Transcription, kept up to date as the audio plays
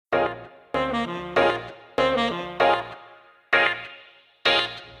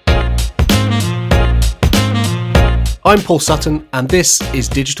I'm Paul Sutton, and this is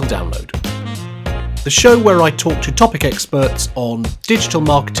Digital Download, the show where I talk to topic experts on digital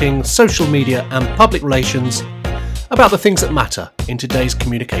marketing, social media, and public relations about the things that matter in today's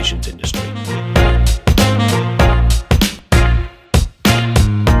communications industry.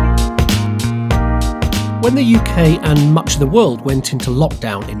 When the UK and much of the world went into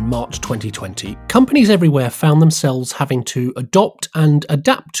lockdown in March 2020, companies everywhere found themselves having to adopt and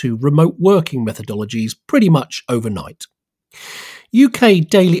adapt to remote working methodologies pretty much overnight. UK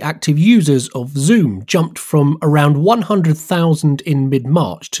daily active users of Zoom jumped from around 100,000 in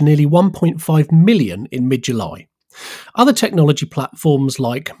mid-March to nearly 1.5 million in mid-July. Other technology platforms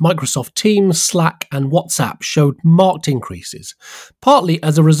like Microsoft Teams, Slack and WhatsApp showed marked increases, partly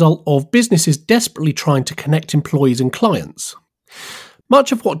as a result of businesses desperately trying to connect employees and clients.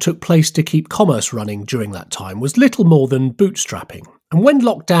 Much of what took place to keep commerce running during that time was little more than bootstrapping, and when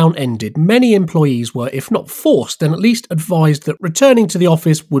lockdown ended, many employees were, if not forced, then at least advised that returning to the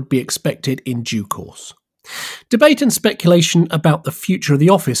office would be expected in due course. Debate and speculation about the future of the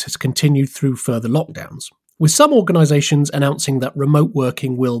office has continued through further lockdowns, with some organisations announcing that remote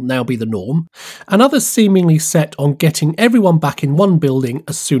working will now be the norm, and others seemingly set on getting everyone back in one building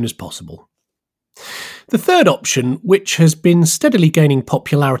as soon as possible. The third option, which has been steadily gaining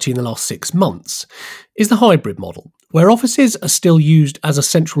popularity in the last 6 months, is the hybrid model, where offices are still used as a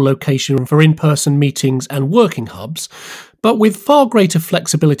central location for in-person meetings and working hubs, but with far greater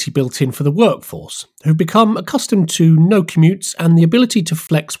flexibility built in for the workforce, who've become accustomed to no commutes and the ability to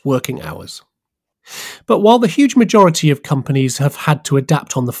flex working hours. But while the huge majority of companies have had to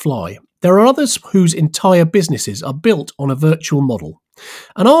adapt on the fly, there are others whose entire businesses are built on a virtual model.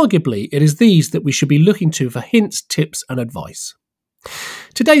 And arguably, it is these that we should be looking to for hints, tips and advice.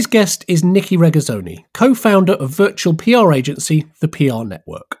 Today's guest is Nikki Regazzoni, co-founder of virtual PR agency, The PR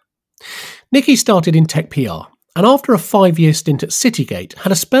Network. Nikki started in tech PR, and after a 5-year stint at Citygate,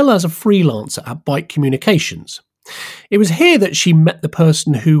 had a spell as a freelancer at Byte Communications. It was here that she met the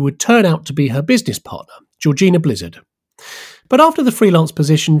person who would turn out to be her business partner, Georgina Blizzard. But after the freelance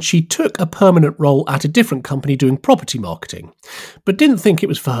position, she took a permanent role at a different company doing property marketing, but didn't think it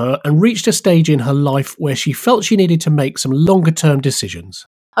was for her and reached a stage in her life where she felt she needed to make some longer-term decisions.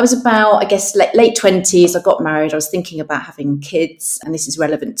 I was about, late 20s. I got married. I was thinking about having kids, and this is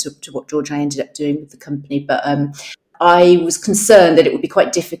relevant to what George and I ended up doing with the company. But I was concerned that it would be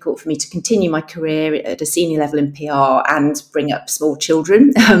quite difficult for me to continue my career at a senior level in PR and bring up small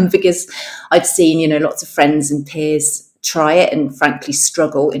children because I'd seen, lots of friends and peers try it and frankly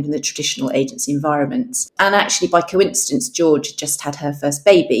struggle in the traditional agency environment. And actually, by coincidence, George just had her first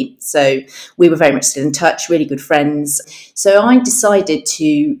baby. So we were very much still in touch, really good friends. So I decided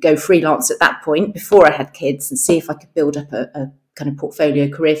to go freelance at that point before I had kids and see if I could build up a kind of portfolio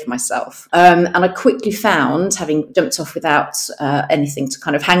career for myself. And I quickly found, having jumped off without anything to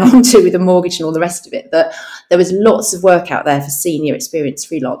kind of hang on to with a mortgage and all the rest of it, that there was lots of work out there for senior experienced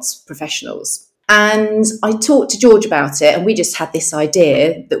freelance professionals. And I talked to George about it, and we just had this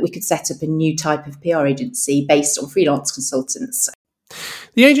idea that we could set up a new type of PR agency based on freelance consultants.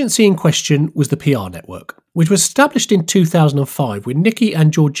 The agency in question was the PR Network, which was established in 2005 with Nikki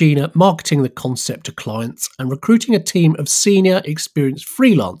and Georgina marketing the concept to clients and recruiting a team of senior, experienced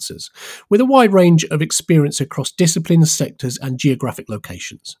freelancers with a wide range of experience across disciplines, sectors and geographic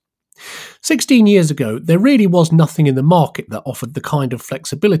locations. 16 years ago, there really was nothing in the market that offered the kind of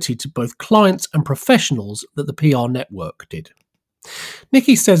flexibility to both clients and professionals that the PR Network did.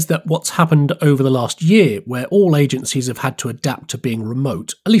 Nikki says that what's happened over the last year, where all agencies have had to adapt to being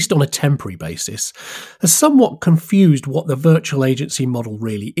remote, at least on a temporary basis, has somewhat confused what the virtual agency model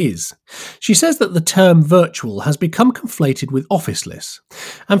really is. She says that the term virtual has become conflated with officeless.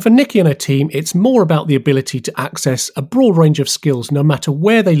 And for Nikki and her team, it's more about the ability to access a broad range of skills no matter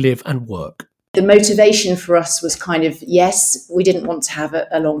where they live and work. The motivation for us was kind of, yes, we didn't want to have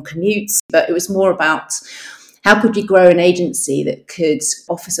a long commute, but it was more about how could we grow an agency that could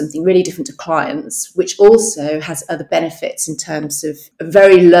offer something really different to clients, which also has other benefits in terms of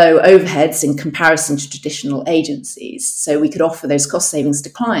very low overheads in comparison to traditional agencies. So we could offer those cost savings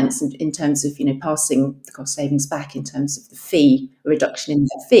to clients in terms of, passing the cost savings back in terms of the fee, a reduction in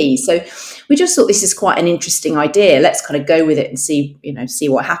the fee. So we just thought this is quite an interesting idea. Let's kind of go with it and see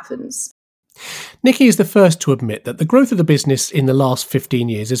what happens. Nikki is the first to admit that the growth of the business in the last 15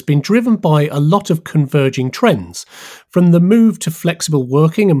 years has been driven by a lot of converging trends, from the move to flexible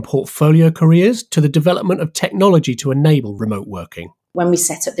working and portfolio careers to the development of technology to enable remote working. when we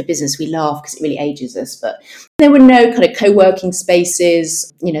set up the business, we laugh because it really ages us, but there were no kind of co-working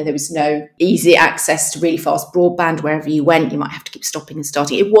spaces. There was no easy access to really fast broadband. Wherever you went, you might have to keep stopping and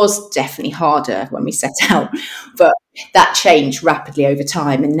starting. It was definitely harder when we set out, but that changed rapidly over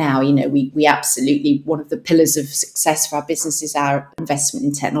time. And now, we absolutely, one of the pillars of success for our business is our investment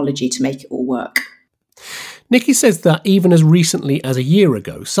in technology to make it all work. Nikki says that even as recently as a year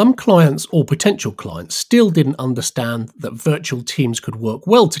ago, some clients or potential clients still didn't understand that virtual teams could work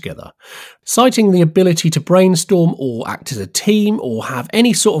well together, citing the ability to brainstorm or act as a team or have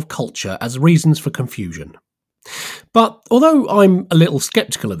any sort of culture as reasons for confusion. But although I'm a little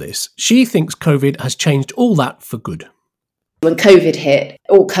sceptical of this, she thinks COVID has changed all that for good. When COVID hit,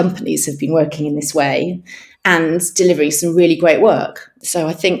 all companies have been working in this way and delivering some really great work. So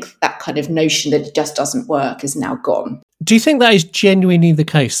I think that kind of notion that it just doesn't work is now gone. Do you think that is genuinely the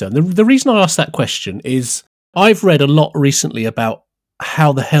case, then? The reason I ask that question is I've read a lot recently about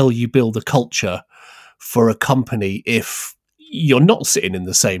how the hell you build a culture for a company if you're not sitting in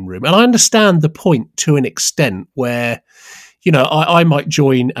the same room. And I understand the point to an extent where, I might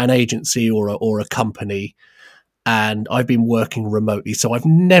join an agency or a company and I've been working remotely. So I've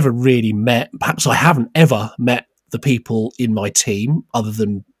never really perhaps I haven't ever met the people in my team other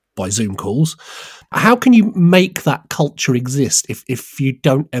than by Zoom calls. How can you make that culture exist if you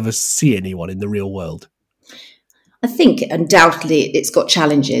don't ever see anyone in the real world? I think undoubtedly it's got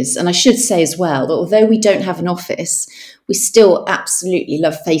challenges. And I should say as well that although we don't have an office, we still absolutely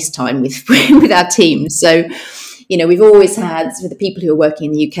love FaceTime with our teams. So, we've always had, with the people who are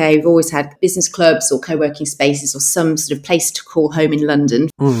working in the UK, we've always had business clubs or co-working spaces or some sort of place to call home in London.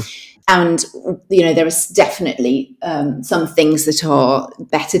 And, there are definitely some things that are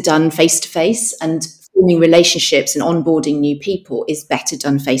better done face-to-face, and forming relationships and onboarding new people is better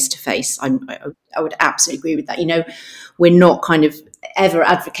done face-to-face. I would absolutely agree with that. We're not kind of ever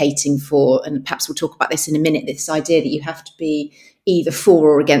advocating for, and perhaps we'll talk about this in a minute, this idea that you have to be either for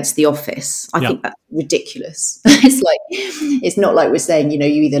or against the office. I think that's ridiculous. It's not like we're saying, you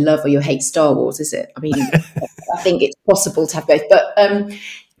either love or you hate Star Wars, is it? I mean, I think it's possible to have both, but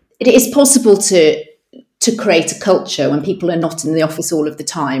it is possible to create a culture when people are not in the office all of the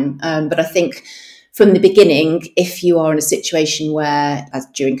time. But I think from the beginning, if you are in a situation where, as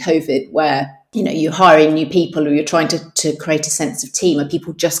during COVID, where you're hiring new people or you're trying to create a sense of team and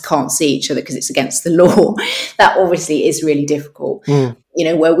people just can't see each other because it's against the law, that obviously is really difficult.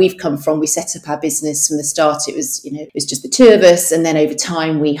 Where we've come from, we set up our business from the start. It was just the two of us. And then over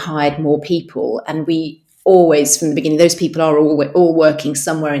time, we hired more people, and we always, from the beginning, those people are all working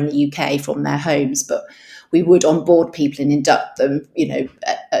somewhere in the UK from their homes, but we would onboard people and induct them,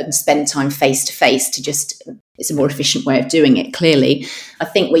 and spend time face to face it's a more efficient way of doing it, clearly. I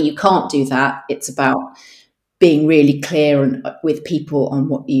think where you can't do that, it's about being really clear with people on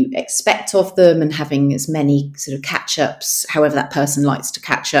what you expect of them and having as many sort of catch-ups, however that person likes to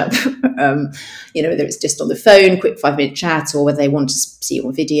catch up, whether it's just on the phone, quick 5-minute chat, or whether they want to see you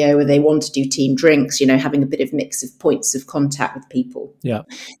on video, or they want to do team drinks, having a bit of mix of points of contact with people. Yeah.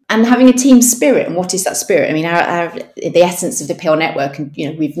 And having a team spirit. And what is that spirit? I mean, the essence of the PR network, and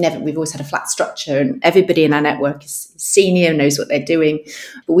we've always had a flat structure, and everybody in our network is senior, knows what they're doing.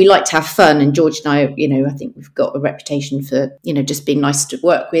 But we like to have fun. And George and I, I think we've got a reputation for, just being nice to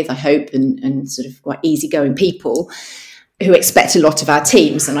work with, I hope, and sort of quite easygoing people who expect a lot of our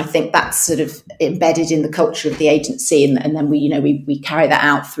teams. And I think that's sort of embedded in the culture of the agency. And then we carry that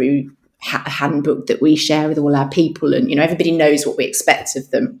out through a handbook that we share with all our people, and everybody knows what we expect of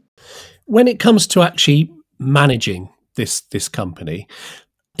them. When it comes to actually managing this company,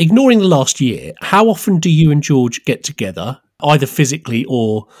 ignoring the last year, how often do you and George get together, either physically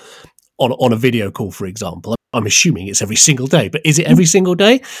or on a video call, for example? I'm assuming it's every single day, but is it every single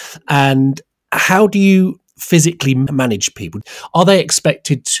day? And how do you physically manage people? Are they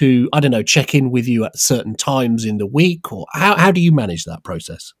expected to, check in with you at certain times in the week, or how do you manage that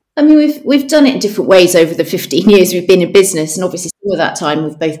process? I mean, we've done it in different ways over the 15 years we've been in business, and obviously some of that time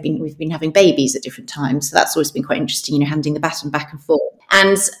we've been having babies at different times. So that's always been quite interesting, handing the baton back and forth.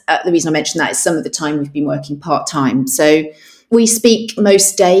 And the reason I mention that is some of the time we've been working part-time. So we speak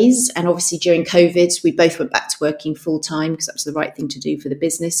most days, and obviously during COVID, we both went back to working full-time because that was the right thing to do for the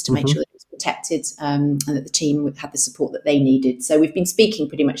business to make sure that it was protected, and that the team had the support that they needed. So we've been speaking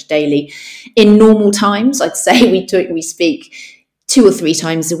pretty much daily. In normal times, I'd say we speak 2 or 3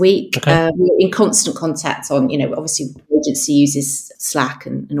 times a week. Okay. We're in constant contact on, obviously the agency uses Slack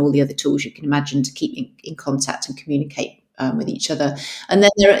and all the other tools you can imagine to keep in contact and communicate with each other. And then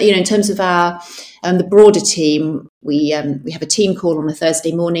there are, in terms of our the broader team, We have a team call on a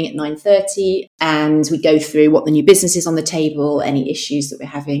Thursday morning at 9:30, and we go through what the new business is on the table, any issues that we're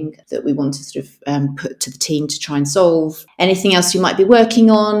having that we want to sort of put to the team to try and solve, anything else we might be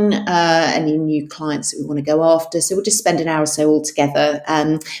working on, any new clients that we want to go after. So we'll just spend an hour or so all together.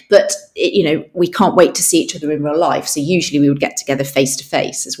 But we can't wait to see each other in real life. So usually we would get together face to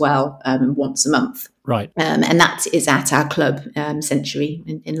face as well, once a month. Right. And that is at our club, Century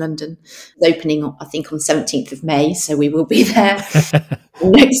in London. It's opening, I think, on 17th of May. So we will be there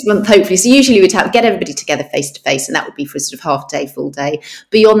next month, hopefully. So usually we'd get everybody together face to face, and that would be for sort of half day, full day.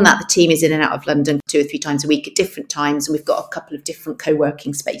 Beyond that, the team is in and out of London 2 or 3 times a week at different times. And we've got a couple of different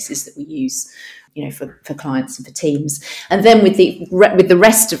co-working spaces that we use, for clients and for teams. And then with the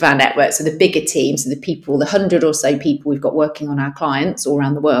rest of our network, so the bigger teams, so the 100 or so people we've got working on our clients all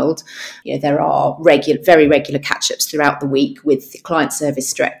around the world, there are very regular catch-ups throughout the week with the client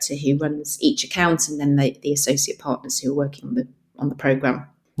service director who runs each account, and then the associate partners who are working on the programme.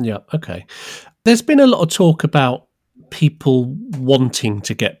 Yeah, okay. There's been a lot of talk about people wanting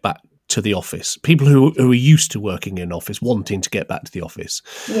to get back to the office, people who are used to working in an office wanting to get back to the office.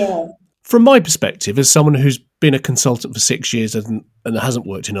 Yeah. From my perspective, as someone who's been a consultant for 6 years and hasn't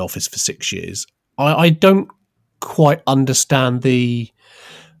worked in an office for 6 years, I don't quite understand the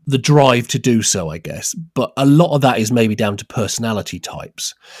drive to do so, I guess. But a lot of that is maybe down to personality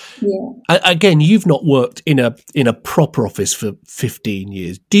types. Yeah. Again, you've not worked in a proper office for 15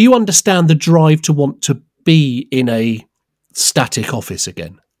 years. Do you understand the drive to want to be in a static office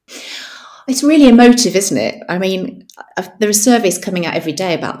again? It's really emotive, isn't it? I mean, there are surveys coming out every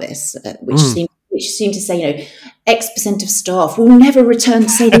day about this, which seem to say, X% of staff will never return to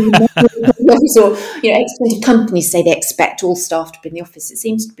say they will never return to the office, or X% of companies say they expect all staff to be in the office. It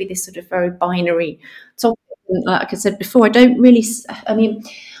seems to be this sort of very binary topic. And like I said before, I don't really. I mean,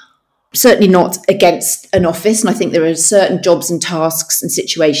 certainly not against an office, and I think there are certain jobs and tasks and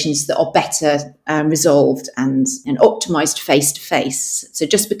situations that are better resolved and optimised face to face. So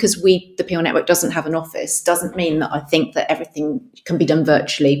just because the PR Network doesn't have an office doesn't mean that I think that everything can be done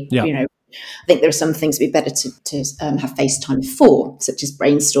virtually. Yeah. I think there are some things it'd be better to have FaceTime for, such as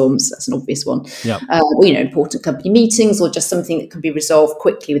brainstorms. That's an obvious one. Yeah. Important company meetings, or just something that can be resolved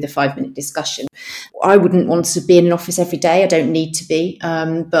quickly with a 5-minute discussion. I wouldn't want to be in an office every day. I don't need to be.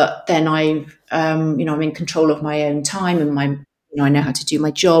 But then I'm in control of my own time, and I know how to do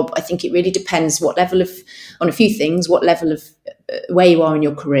my job. I think it really depends on a few things, what level of where you are in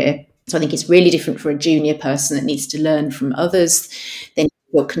your career. So I think it's really different for a junior person that needs to learn from others. They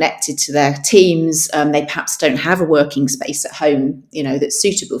feel connected to their teams. They perhaps don't have a working space at home, that's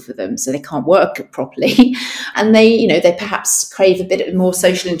suitable for them, so they can't work properly. And they perhaps crave a bit more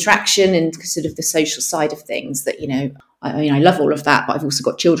social interaction and sort of the social side of things that, I love all of that, but I've also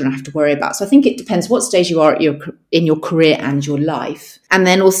got children I have to worry about. So I think it depends what stage you are in your career and your life. And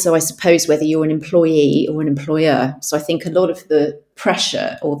then also, I suppose, whether you're an employee or an employer. So I think a lot of the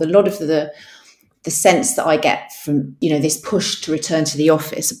pressure, or a lot of the sense that I get from, this push to return to the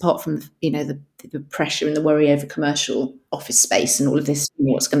office, apart from, the pressure and the worry over commercial office space and all of this,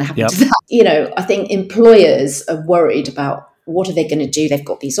 what's going to happen to that. I think employers are worried about what are they going to do? They've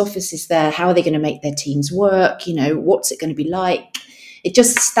got these offices there. How are they going to make their teams work? What's it going to be like?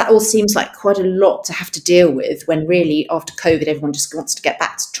 That all seems like quite a lot to have to deal with, when really after COVID, everyone just wants to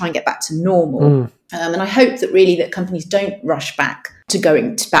try and get back to normal. And I hope that companies don't rush back to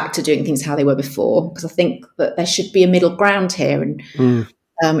going back to doing things how they were before, because I think that there should be a middle ground here, and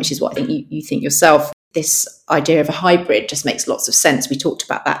which is what I think you think yourself. This idea of a hybrid just makes lots of sense. We talked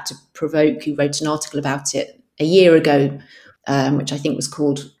about that to Provoke, who wrote an article about it a year ago, which I think was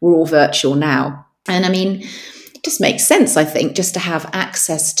called "We're All Virtual Now." And I mean, it just makes sense, I think, just to have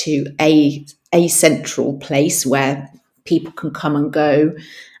access to a central place where people can come and go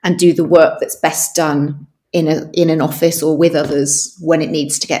and do the work that's best done in an office or with others when it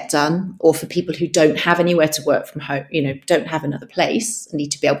needs to get done, or for people who don't have anywhere to work from home, don't have another place and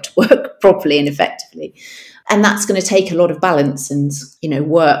need to be able to work properly and effectively. And that's going to take a lot of balance and,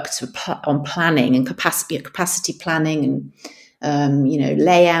 work on planning and capacity planning and,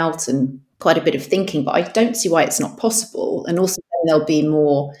 layout and quite a bit of thinking. But I don't see why it's not possible. And also there'll be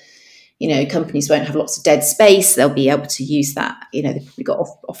more, companies won't have lots of dead space. They'll be able to use that. They've probably got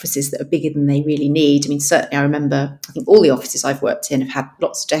offices that are bigger than they really need. I mean, certainly I remember, I think all the offices I've worked in have had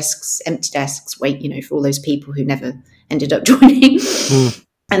lots of desks, empty desks, for all those people who never ended up joining.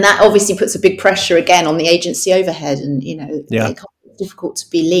 And that obviously puts a big pressure again on the agency overhead. And, it's difficult to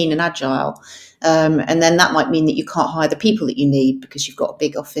be lean and agile. And then that might mean that you can't hire the people that you need because you've got a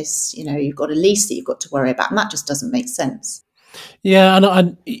big office, you've got a lease that you've got to worry about. And that just doesn't make sense. Yeah,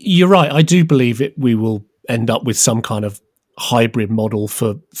 and you're right. I do believe we will end up with some kind of hybrid model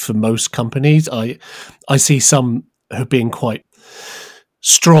for most companies. I see some who are being quite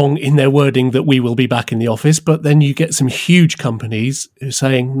strong in their wording that we will be back in the office, but then you get some huge companies who are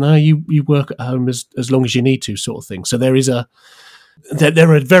saying, no, you work at home as long as you need to, sort of thing. So there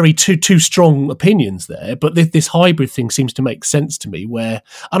are very two strong opinions there, but this hybrid thing seems to make sense to me, where,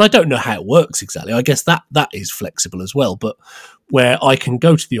 and I don't know how it works exactly, I guess that is flexible as well, but where I can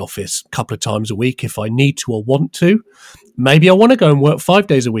go to the office a couple of times a week if I need to or want to. Maybe I want to go and work 5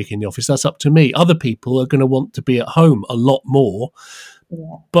 days a week in the office. That's up to me. Other people are going to want to be at home a lot more.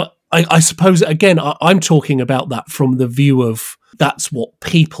 Yeah. But I suppose, again, I'm talking about that from the view of that's what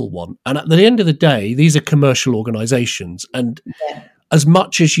people want. And at the end of the day, these are commercial organizations. And as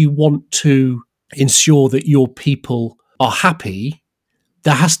much as you want to ensure that your people are happy,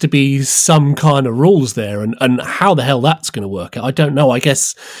 there has to be some kind of rules there. And how the hell that's going to work, I don't know. I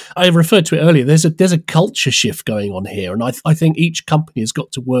guess I referred to it earlier. There's a culture shift going on here. And I think each company has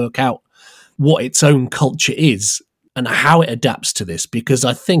got to work out what its own culture is and how it adapts to this, because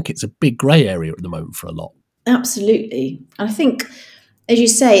I think it's a big grey area at the moment for a lot. Absolutely. And I think, as you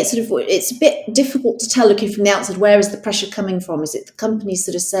say, it's a bit difficult to tell looking from the outside, where is the pressure coming from? Is it the companies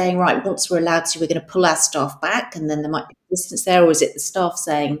that are saying, right, once we're allowed to, we're going to pull our staff back, and then there might be distance there, or is it the staff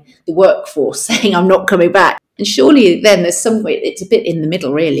saying, the workforce saying, I'm not coming back? And surely then there's some way, it's a bit in the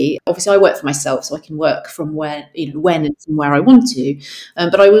middle, really. Obviously, I work for myself, so I can work from when and from where I want to.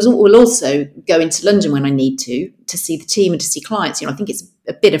 But I will also go into London when I need to see the team and to see clients. I think it's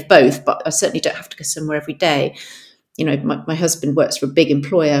a bit of both, but I certainly don't have to go somewhere every day. My husband works for a big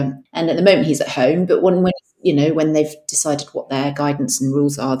employer, and at the moment he's at home. But when they've decided what their guidance and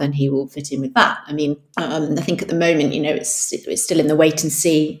rules are, then he will fit in with that. I mean, I think at the moment, it's still in the wait and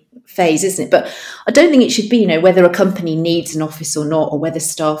see phase, isn't it? But I don't think it should be, whether a company needs an office or not, or whether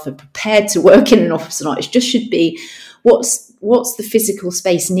staff are prepared to work in an office or not. It just should be what's the physical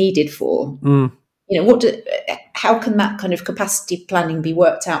space needed for. How can that kind of capacity planning be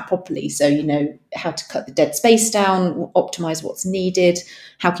worked out properly? So, how to cut the dead space down, optimize what's needed,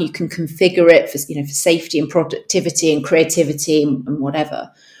 how you can configure it for safety and productivity and creativity and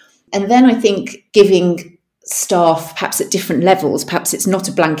whatever. And then I think giving staff, perhaps at different levels, perhaps it's not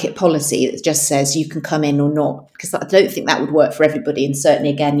a blanket policy that just says you can come in or not, because I don't think that would work for everybody. And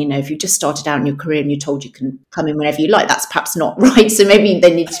certainly, again, if you just started out in your career and you're told you can come in whenever you like, that's perhaps not right. So maybe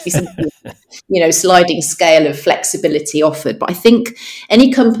there needs to be some sliding scale of flexibility offered. But I think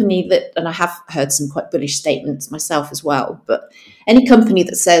any company that, and I have heard some quite bullish statements myself as well, but any company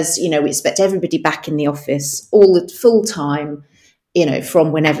that says, we expect everybody back in the office all the full time,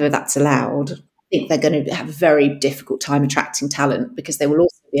 from whenever that's allowed, I think they're going to have a very difficult time attracting talent, because there will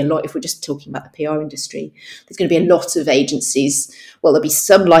also be a lot, if we're just talking about the PR industry, there's going to be a lot of agencies. Well, there'll be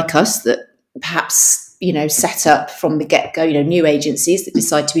some like us that perhaps, set up from the get-go, new agencies that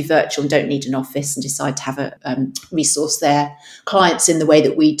decide to be virtual and don't need an office and decide to have a resource their clients in the way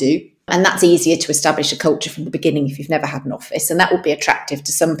that we do. And that's easier to establish a culture from the beginning if you've never had an office. And that will be attractive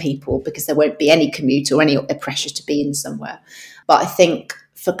to some people because there won't be any commute or any pressure to be in somewhere. But I think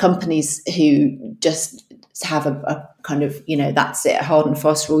for companies who just have a kind of, that's it, a hard and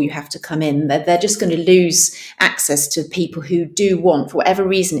fast rule, you have to come in, they're just going to lose access to people who do want, for whatever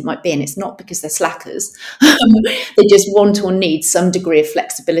reason it might be, and it's not because they're slackers, they just want or need some degree of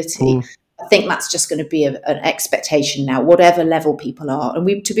flexibility. I think that's just going to be an expectation now, whatever level people are.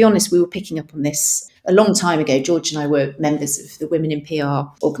 And to be honest, we were picking up on this a long time ago. George and I were members of the Women in PR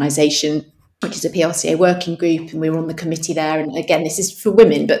organisation, which is a PRCA working group, and we were on the committee there. And again, this is for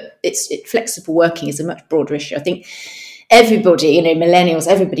women, but flexible working is a much broader issue. I think everybody, millennials,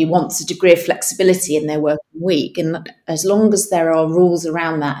 everybody wants a degree of flexibility in their working week. And as long as there are rules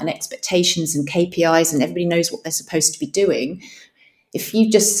around that and expectations and KPIs and everybody knows what they're supposed to be doing, if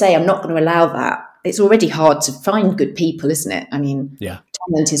you just say, I'm not going to allow that, it's already hard to find good people, isn't it? I mean,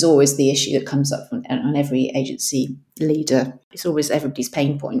 talent is always the issue that comes up on every agency leader. It's always everybody's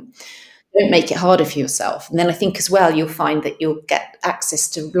pain point. Don't make it harder for yourself. And then I think as well, you'll find that you'll get access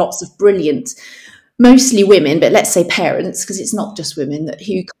to lots of brilliant, mostly women, but let's say parents, because it's not just women,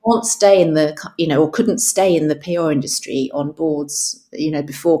 who can't stay in the, or couldn't stay in the PR industry on boards,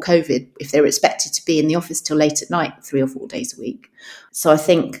 before COVID, if they were expected to be in the office till late at night, 3 or 4 days a week. So I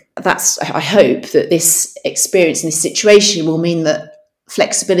think I hope that this experience and this situation will mean that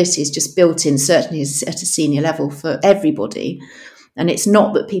flexibility is just built in, certainly at a senior level for everybody. And it's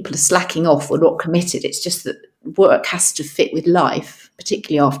not that people are slacking off or not committed. It's just that work has to fit with life,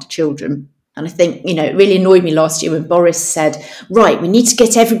 particularly after children. And I think, it really annoyed me last year when Boris said, right, we need to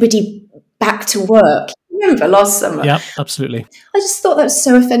get everybody back to work. remember last summer? Yeah, absolutely. I just thought that was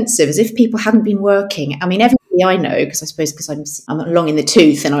so offensive, as if people hadn't been working. I mean, everybody I know, because I suppose because I'm long in the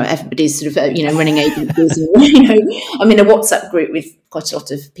tooth and everybody's sort of, running agencies. And, I'm in a WhatsApp group with quite a lot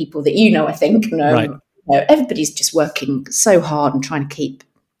of people that I think. And, Right. everybody's just working so hard and trying to keep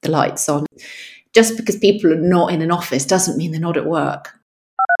the lights on. Just because people are not in an office doesn't mean they're not at work.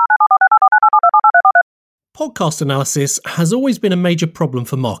 Podcast analysis has always been a major problem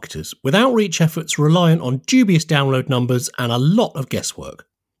for marketers, with outreach efforts reliant on dubious download numbers and a lot of guesswork.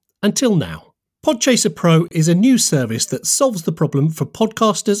 Until now. Podchaser Pro is a new service that solves the problem for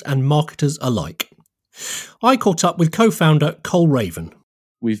podcasters and marketers alike. I caught up with co-founder Cole Raven.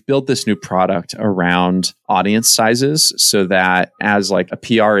 We've built this new product around audience sizes so that as like a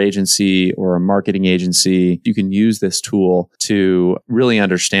PR agency or a marketing agency, you can use this tool to really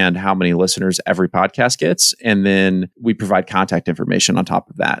understand how many listeners every podcast gets. And then we provide contact information on top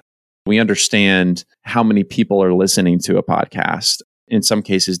of that. We understand how many people are listening to a podcast, in some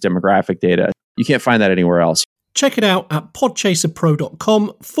cases, demographic data. You can't find that anywhere else. Check it out at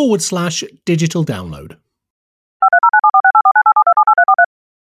podchaserpro.com/digital download.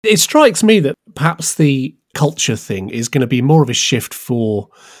 It strikes me that perhaps the culture thing is going to be more of a shift for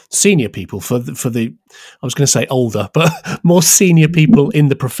senior people, for the I was going to say older, but more senior people in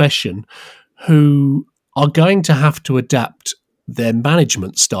the profession who are going to have to adapt their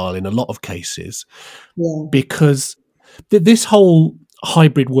management style in a lot of cases, because this whole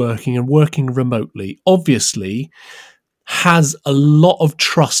hybrid working and working remotely obviously has a lot of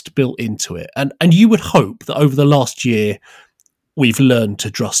trust built into it. And you would hope that over the last year, we've learned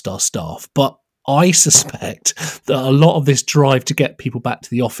to trust our staff. But I suspect that a lot of this drive to get people back to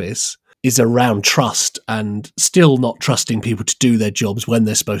the office is around trust and still not trusting people to do their jobs when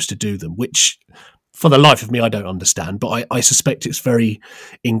they're supposed to do them, which for the life of me, I don't understand. But I suspect it's very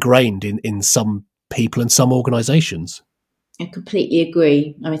ingrained in some people and some organisations. I completely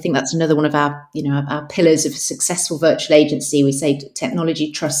agree. I think that's another one of our pillars of a successful virtual agency. We say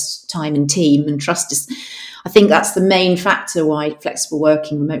technology, trust, time, and team. And trust is, I think that's the main factor why flexible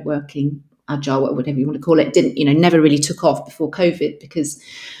working, remote working, agile, whatever you want to call it, never really took off before COVID, because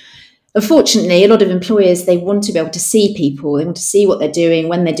unfortunately, a lot of employers, they want to be able to see people. They want to see what they're doing,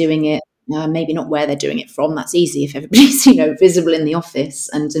 when they're doing it, maybe not where they're doing it from. That's easy if everybody's, visible in the office.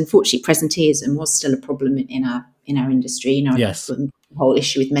 And unfortunately, presenteeism was still a problem in our industry. Yes. The whole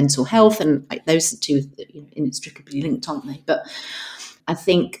issue with mental health, and those two inextricably linked, aren't they? But I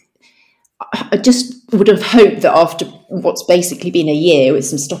think I just would have hoped that after what's basically been a year with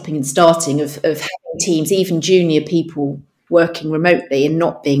some stopping and starting of having teams, even junior people working remotely and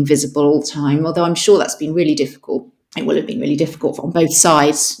not being visible all the time, although I'm sure that's been really difficult. It will have been really difficult on both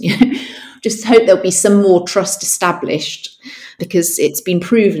sides. Just hope there'll be some more trust established, because it's been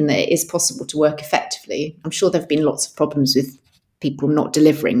proven that it is possible to work effectively. I'm sure there have been lots of problems with people not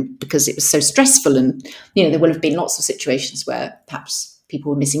delivering because it was so stressful, and there will have been lots of situations where perhaps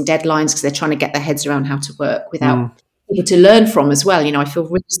people were missing deadlines because they're trying to get their heads around how to work without people to learn from as well. I feel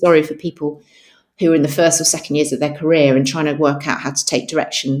really sorry for people who are in the first or second years of their career and trying to work out how to take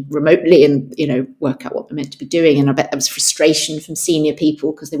direction remotely and, work out what they're meant to be doing. And I bet there was frustration from senior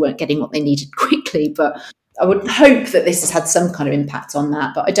people because they weren't getting what they needed quickly. But I would hope that this has had some kind of impact on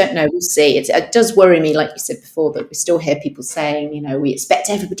that. But I don't know. We'll see. It does worry me, like you said before, that we still hear people saying, we expect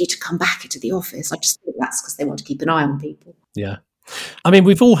everybody to come back into the office. I just think that's because they want to keep an eye on people. Yeah.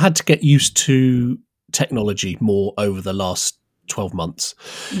 We've all had to get used to technology more over the last 12 months.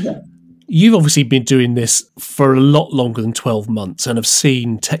 Yeah. You've obviously been doing this for a lot longer than 12 months and have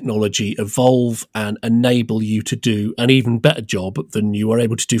seen technology evolve and enable you to do an even better job than you were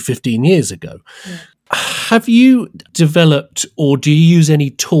able to do 15 years ago. Yeah. Have you developed, or do you use any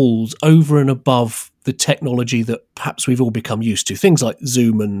tools over and above the technology that perhaps we've all become used to? Things like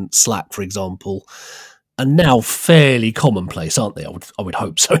Zoom and Slack, for example, are now fairly commonplace, aren't they? I would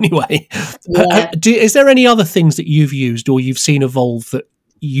hope so anyway. Yeah. Is there any other things that you've used or you've seen evolve that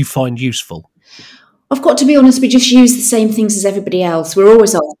you find useful? I've got to be honest, we just use the same things as everybody else. We're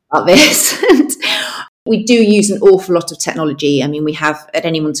always asked about this. We do use an awful lot of technology. We have, at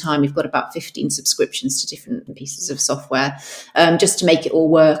any one time, we've got about 15 subscriptions to different pieces of software, just to make it all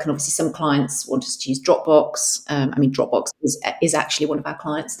work. And obviously some clients want us to use Dropbox. Dropbox is actually one of our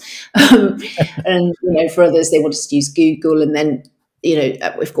clients. And, for others, they want us to use Google. And then,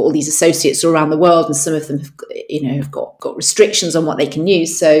 we've got all these associates all around the world, and some of them have got restrictions on what they can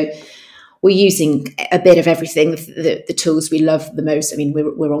use. So we're using a bit of everything. The tools we love the most,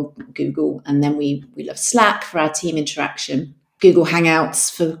 we're on Google, and then we love Slack for our team interaction, Google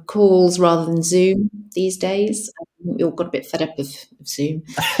Hangouts for calls rather than Zoom these days. We all got a bit fed up of Zoom.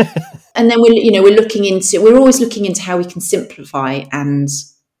 And then we're always looking into how we can simplify and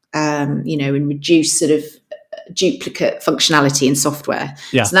and reduce sort of duplicate functionality in software.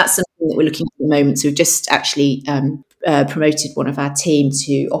 Yeah. So that's something that we're looking at the moment. So we've just actually promoted one of our team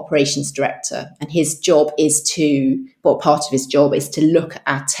to operations director, and part of his job is to look at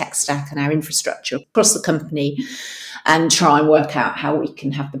our tech stack and our infrastructure across the company and try and work out how we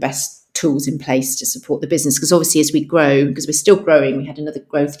can have the best tools in place to support the business. Because obviously as we grow, because we're still growing, we had another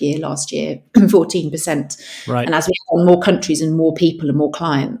growth year last year, 14%. Right. And as we have more countries and more people and more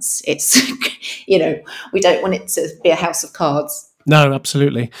clients, it's, we don't want it to be a house of cards. No,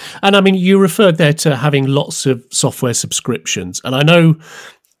 absolutely. And I mean, you referred there to having lots of software subscriptions. And I know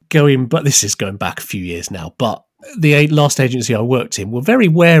but this is going back a few years now, but the last agency I worked in were very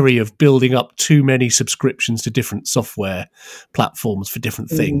wary of building up too many subscriptions to different software platforms for different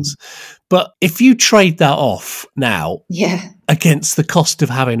things. But if you trade that off now against the cost of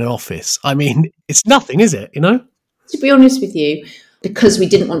having an office, I mean, it's nothing, is it? To be honest with you, because we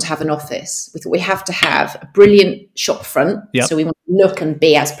didn't want to have an office, we thought we have to have a brilliant shop front. Yep. So we want to look and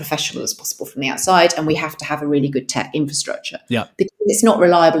be as professional as possible from the outside. And we have to have a really good tech infrastructure. Yeah. Because it's not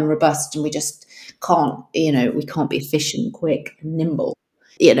reliable and robust, and we just can't be efficient, quick, and nimble.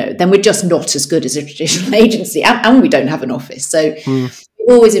 Then we're just not as good as a traditional agency, and we don't have an office. So we've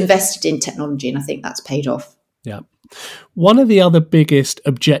always invested in technology, and I think that's paid off. Yeah. One of the other biggest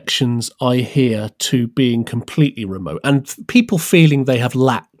objections I hear to being completely remote, and people feeling they have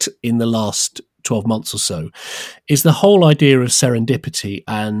lacked in the last 12 months or so, is the whole idea of serendipity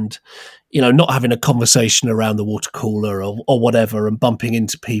and, not having a conversation around the water cooler or whatever, and bumping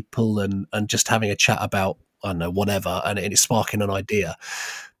into people and just having a chat about, I don't know, whatever, and it's sparking an idea.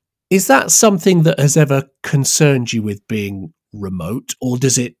 Is that something that has ever concerned you with being remote, or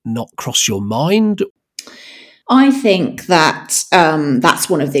does it not cross your mind? I think that that's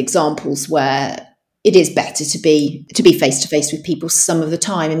one of the examples where it is better to be face to face with people some of the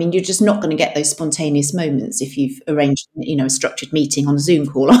time. I mean, you're just not going to get those spontaneous moments if you've arranged, a structured meeting on a Zoom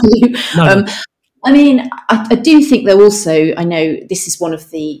call, are you? No. I mean, I do think though also, I know this is one of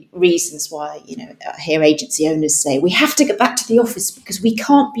the reasons why, I hear agency owners say, we have to get back to the office because we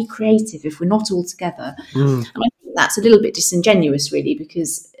can't be creative if we're not all together. And I think that's a little bit disingenuous really,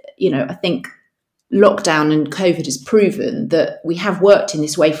 because, I think lockdown and COVID has proven that we have worked in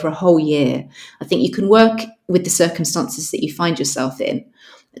this way for a whole year. I think you can work with the circumstances that you find yourself in,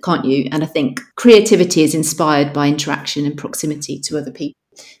 can't you? And I think creativity is inspired by interaction and proximity to other people.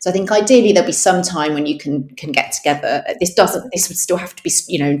 So I think ideally there'll be some time when you can get together. This would still have to be,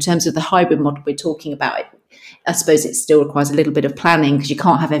 in terms of the hybrid model we're talking about, I suppose it still requires a little bit of planning because you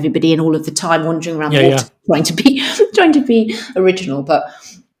can't have everybody in all of the time wandering around the water trying to be original. But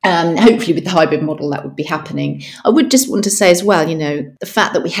hopefully with the hybrid model that would be happening. I would just want to say as well, the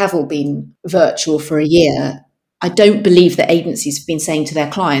fact that we have all been virtual for a year, I don't believe that agencies have been saying to their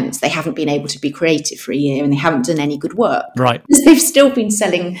clients they haven't been able to be creative for a year and they haven't done any good work. Right. They've still been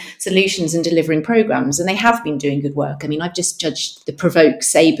selling solutions and delivering programs, and they have been doing good work. I mean, I've just judged the Provoke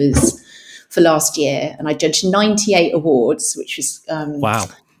Sabres for last year, and I judged 98 awards, which was wow,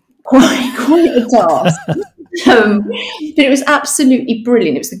 quite a task. But it was absolutely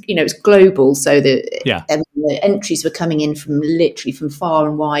brilliant. It was, it was global, so the entries were coming in from literally from far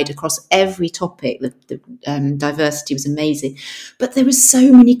and wide across every topic. The diversity was amazing, but there were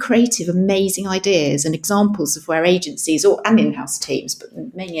so many creative, amazing ideas and examples of where agencies and in-house teams, but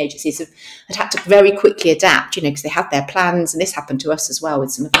mainly agencies had had to very quickly adapt. Because they had their plans, and this happened to us as well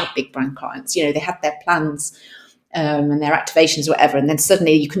with some of our big brand clients. They had their plans and their activations, or whatever, and then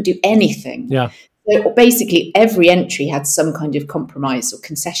suddenly you couldn't do anything. Yeah. So basically every entry had some kind of compromise or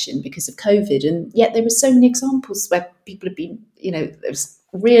concession because of COVID. And yet there were so many examples where people have been, there was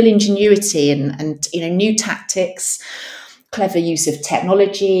real ingenuity and new tactics, clever use of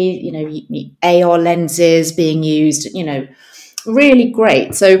technology, AR lenses being used, really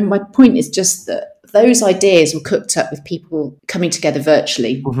great. So my point is just that those ideas were cooked up with people coming together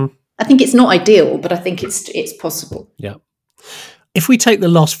virtually. Mm-hmm. I think it's not ideal, but I think it's possible. Yeah. If we take the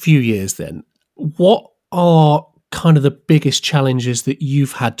last few years then, what are kind of the biggest challenges that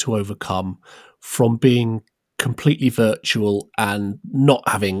you've had to overcome from being completely virtual and not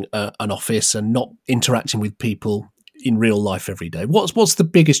having an office and not interacting with people in real life every day? What's the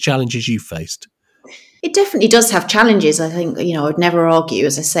biggest challenges you've faced? It definitely does have challenges. I think, I would never argue,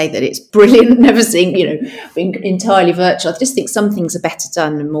 as I say, that it's brilliant, never seeing, being entirely virtual. I just think some things are better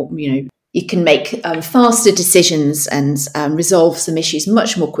done and more, you can make faster decisions and resolve some issues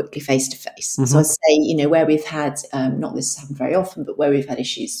much more quickly face to face. So I'd say, where we've had, not this happen very often, but where we've had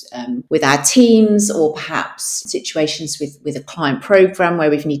issues with our teams, or perhaps situations with a client program where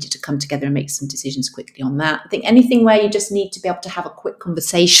we've needed to come together and make some decisions quickly on that. I think anything where you just need to be able to have a quick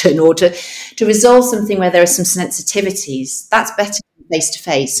conversation or to resolve something where there are some sensitivities, that's better face to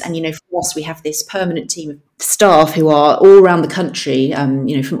face. And, for us, we have this permanent team of staff who are all around the country,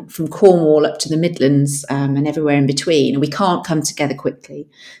 from Cornwall up to the Midlands and everywhere in between. And we can't come together quickly.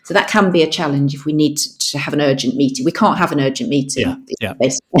 So that can be a challenge if we need to have an urgent meeting. We can't have an urgent meeting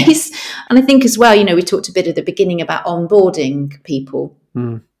face to face. And I think as well, we talked a bit at the beginning about onboarding people.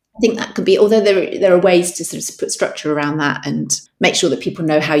 I think that could be, although there are ways to sort of put structure around that and make sure that people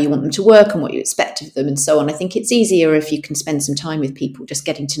know how you want them to work and what you expect of them and so on. I think it's easier if you can spend some time with people, just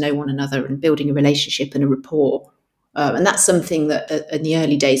getting to know one another and building a relationship and a rapport. And that's something that in the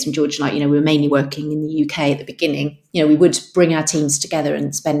early days when George and I, we were mainly working in the UK at the beginning, we would bring our teams together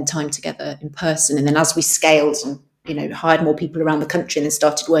and spend time together in person. And then as we scaled and, hired more people around the country and then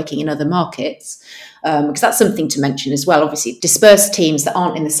started working in other markets, because that's something to mention as well. Obviously, dispersed teams that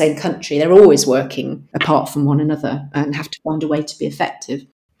aren't in the same country, they're always working apart from one another and have to find a way to be effective.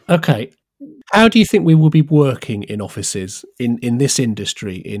 Okay. How do you think we will be working in offices in this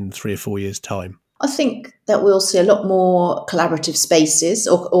industry in 3 or 4 years' time? I think that we'll see a lot more collaborative spaces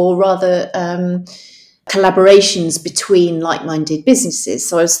or rather collaborations between like-minded businesses.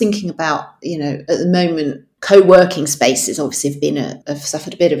 So I was thinking about, at the moment, co-working spaces obviously have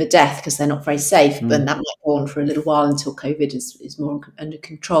suffered a bit of a death because they're not very safe, but that might go on for a little while until COVID is more under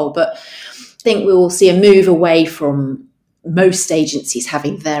control. But I think we will see a move away from most agencies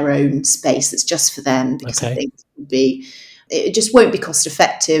having their own space that's just for them, because I think it just won't be cost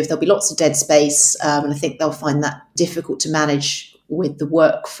effective. There'll be lots of dead space, and I think they'll find that difficult to manage with the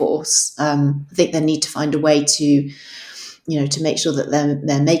workforce. I think they need to find a way to make sure that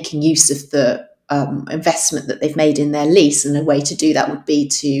they're making use of the investment that they've made in their lease, and a way to do that would be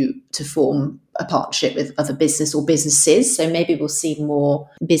to form a partnership with other business or businesses. So maybe we'll see more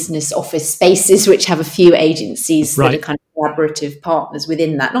business office spaces which have a few agencies that are kind of collaborative partners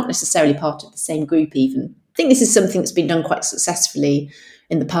within that, not necessarily part of the same group even. I think this is something that's been done quite successfully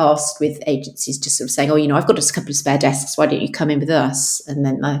in the past with agencies just sort of saying, I've got just a couple of spare desks, why don't you come in with us? And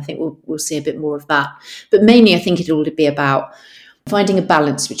then I think we'll see a bit more of that. But mainly I think it'll be about finding a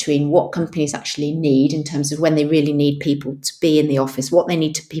balance between what companies actually need in terms of when they really need people to be in the office, what they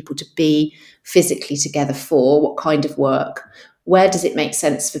need people to be physically together for, what kind of work, where does it make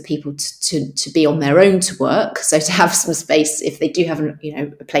sense for people to be on their own to work? So to have some space, if they do have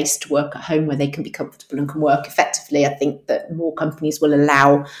a place to work at home where they can be comfortable and can work effectively, I think that more companies will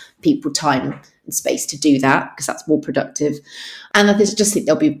allow people time and space to do that, because that's more productive. And I just think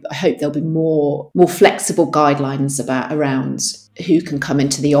I hope there'll be more flexible guidelines around who can come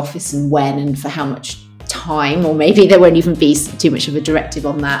into the office and when and for how much time, or maybe there won't even be too much of a directive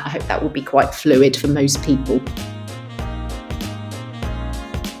on that. I hope that will be quite fluid for most people.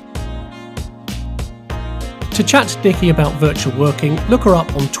 To chat to Nikki about virtual working, look her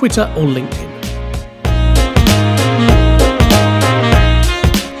up on Twitter or LinkedIn.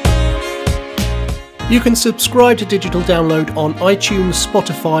 You can subscribe to Digital Download on iTunes,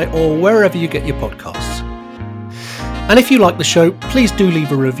 Spotify, or wherever you get your podcasts. And if you like the show, please do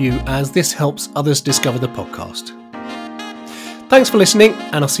leave a review, as this helps others discover the podcast. Thanks for listening,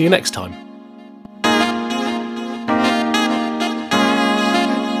 and I'll see you next time.